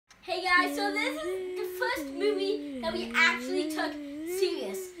Hey guys, so this is the first movie that we actually took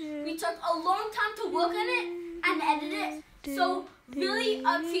serious. We took a long time to work on it and edit it, so really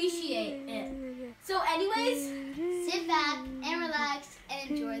appreciate it. So anyways, sit back and relax and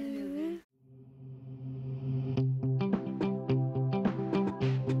enjoy the movie.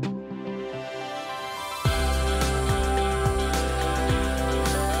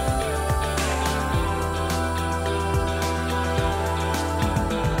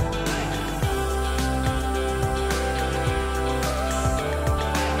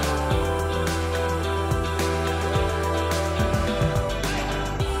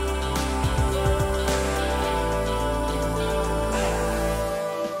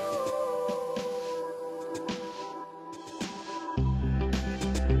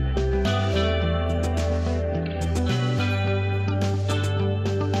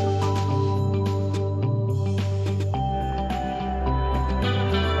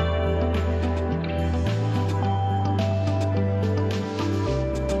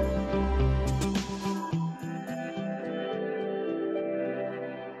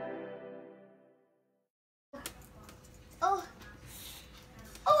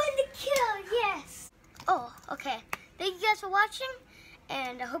 Okay, thank you guys for watching,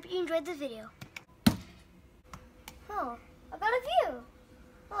 and I hope you enjoyed this video. Oh, I got a view.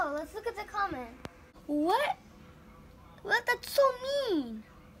 Oh, let's look at the comment. What? That's so mean.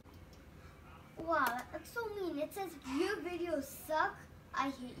 Wow, that's so mean. It says, your videos suck, I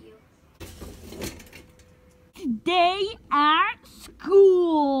hate you. Today at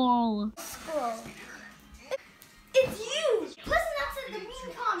school. It's you! Listen, that's the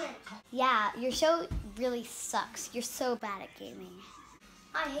mean comment. Yeah, your show really sucks. You're so bad at gaming.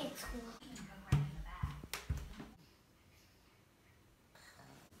 I hate school.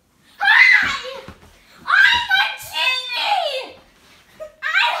 Hi! I'm a genie!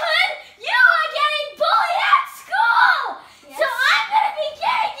 I heard you are getting bullied at school! Yes. So I'm gonna be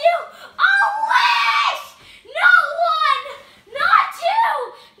getting you a wish! Not one, not two,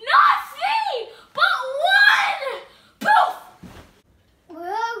 not three, but one! Poof!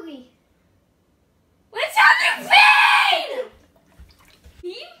 Where are we? What's on your pain?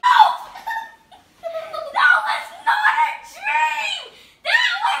 That was not a dream!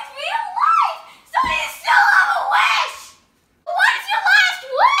 That was real life! So you still have a wish! What's your last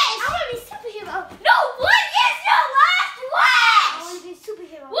wish? I want to be a superhero. No, what is your last wish? I want to be a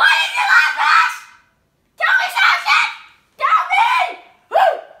superhero. What is your last wish? Tell me something! Tell me!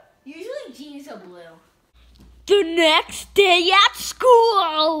 Woo! Usually jeans are blue. The next day at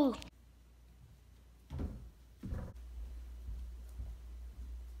school!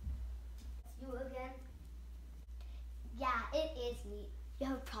 You again? Yeah, it is neat. You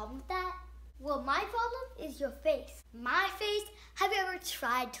have a problem with that? Well, my problem is your face. My face? Have you ever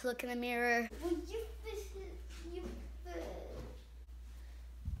tried to look in the mirror?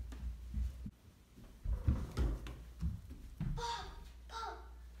 Well,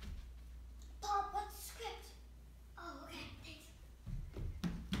 Pop, what's the script? Oh, okay, thanks.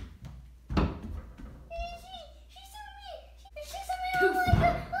 She's so mean. She's so mean. Oh my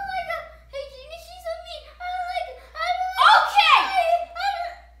god. Oh my god. Hey, Gina, she's so mean. I don't like it. Okay!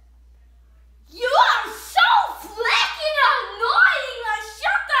 You are so flaking annoying!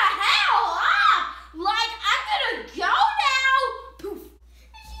 Shut the hell up! Like, I'm gonna go now! Poof!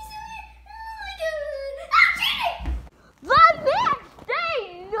 She's so mean. I don't like it. Ah, Gina! The next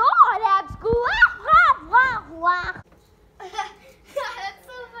day, not at school! That's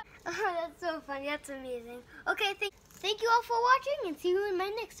so fun. Oh, that's so funny. That's amazing. Okay, thank you all for watching, and see you in my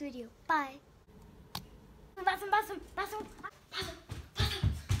next video. Bye.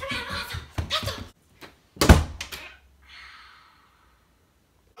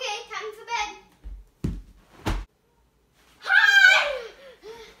 Okay, time for bed. Hi!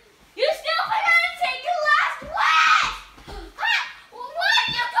 You still forgot to take your last wish! Hi! What?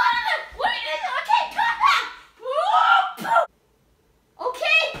 You got it! What are you doing? Okay, come back! Whoop!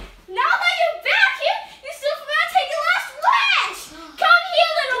 Okay, now that you're back here, you still forgot to take your last wish! Come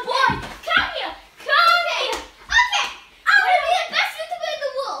here, little boy! Come here! Come here! Okay, I want to be the best YouTuber in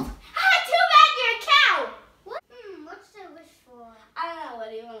the world. Ah, too bad you're a cow! What? What's the wish for? I don't know. What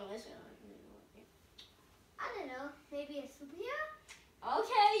do you want to wish for? I don't know. Maybe a superhero?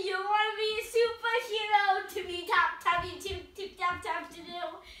 Okay, you want to be a superhero to be top to do.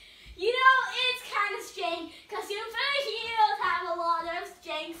 You know, it's kind of strange because superheroes have a lot of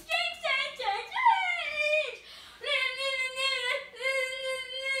strange.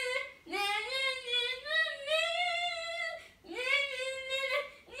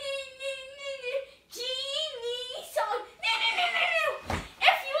 Genie song.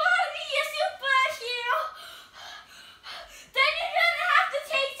 If you want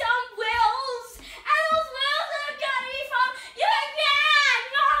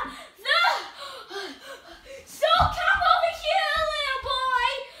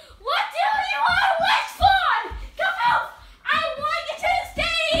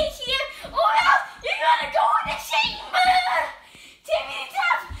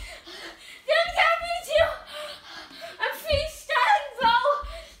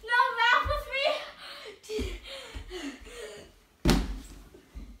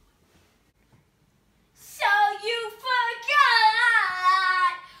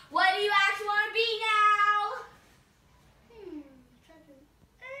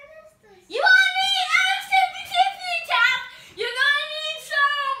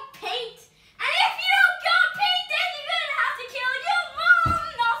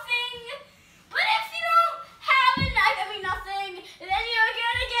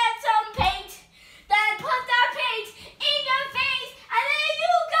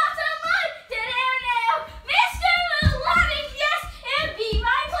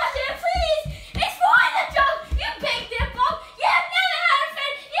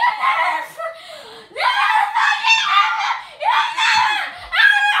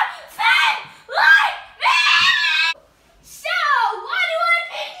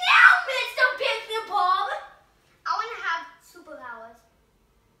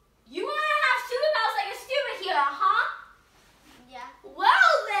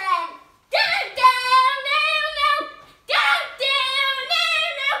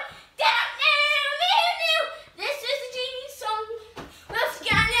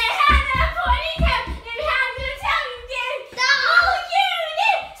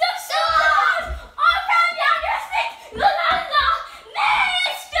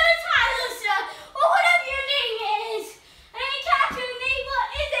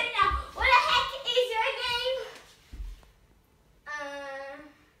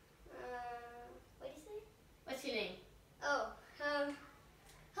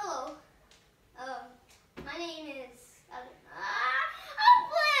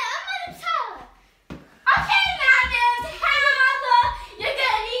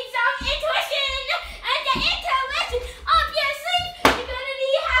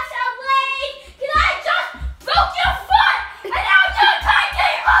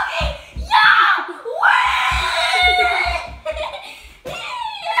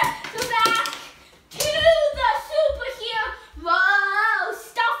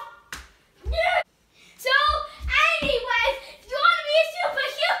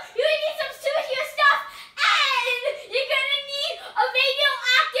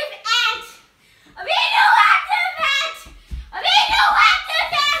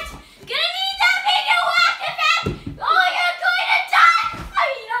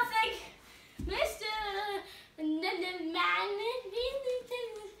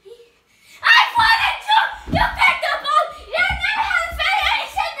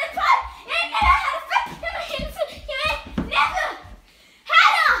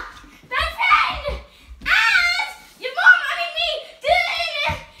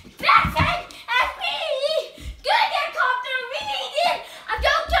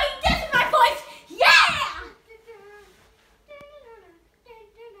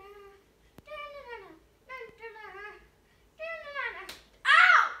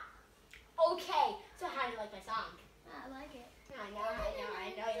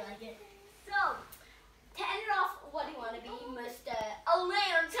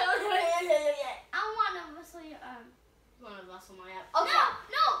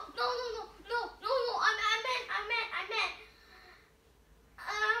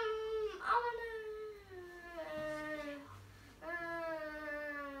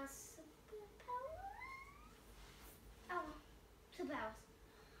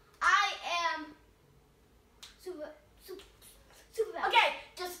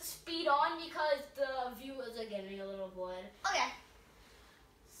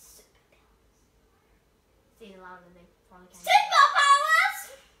that they probably can't.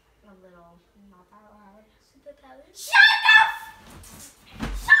 Superpowers! A little, not that loud. Superpowers. Shut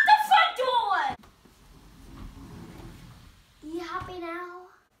the front door! You happy now?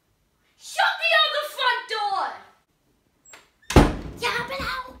 Shut the other front door! You happy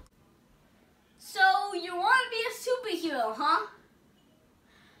now? So you want to be a superhero, huh?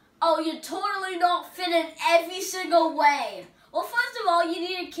 Oh, you totally don't fit in every single way. Well, first of all, you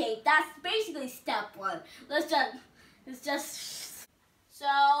need a cape. That's basically step one. Let's just.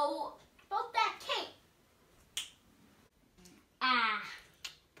 So, about that cape. Ah,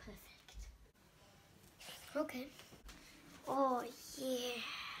 perfect. Okay. Oh yeah.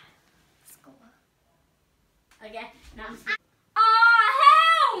 Let's go. Okay, now I'm Oh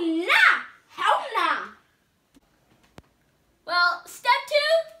hell nah! Hell nah! Well, step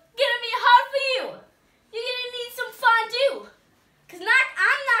two, gonna be hard for you. You're gonna need some fondue. Cause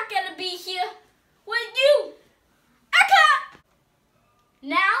I'm not gonna be here with you. Okay.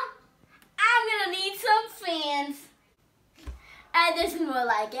 Now, I'm gonna need some fans. And this is more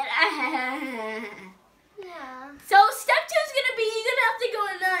like it. Yeah. So step two is gonna be you're gonna have to go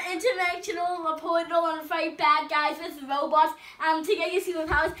in the interdimensional portal and fight bad guys with robots to get your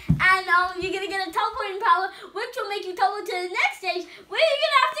superpowers, and you're gonna get a teleporting power, which will make you teleport to the next stage, where you're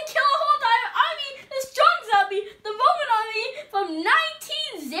gonna have to kill a whole entire army, the strong zombie, the Roman army from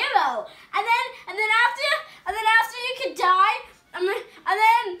 19-0, and then after you could die, and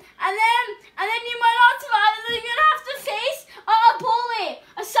then you might not survive, and then you're gonna have to face a bully,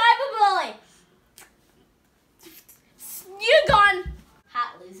 a cyber bully. You're gone.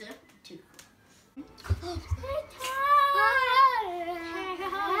 Hot loser. Too cool.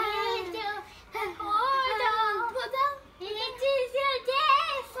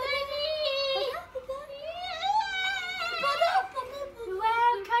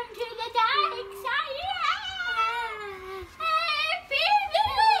 Welcome to the dark side.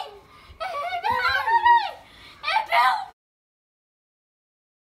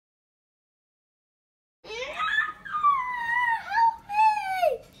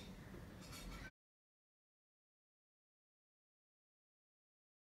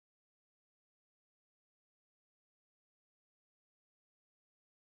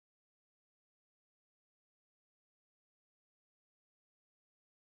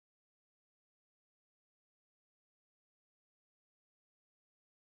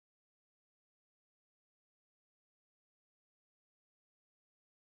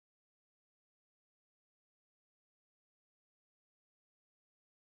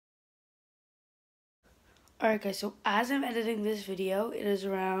 Alright guys, so as I'm editing this video, it is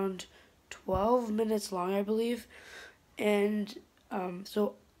around 12 minutes long, I believe. And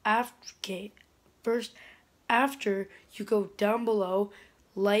so after you go down below,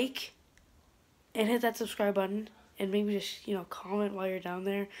 like and hit that subscribe button, and maybe just, comment while you're down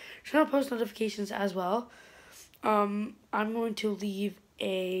there. Turn on post notifications as well. I'm going to leave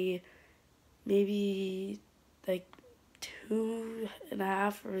a maybe like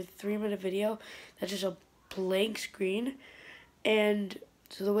 2.5 or 3 minute video that's just a blank screen. And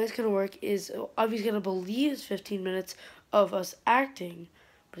so the way it's going to work is obviously going to believe it's 15 minutes of us acting,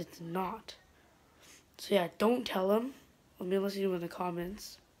 but it's not. So yeah, don't tell him. I mean, unless you do in the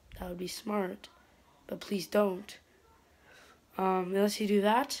comments. That would be smart. But please don't. Unless you do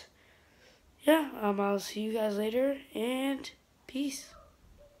that, yeah, I'll see you guys later, and peace.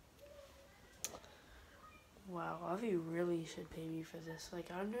 Wow, Avi really should pay me for this. Like,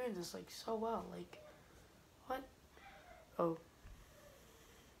 I'm doing this, like, so well. Like, what? Oh.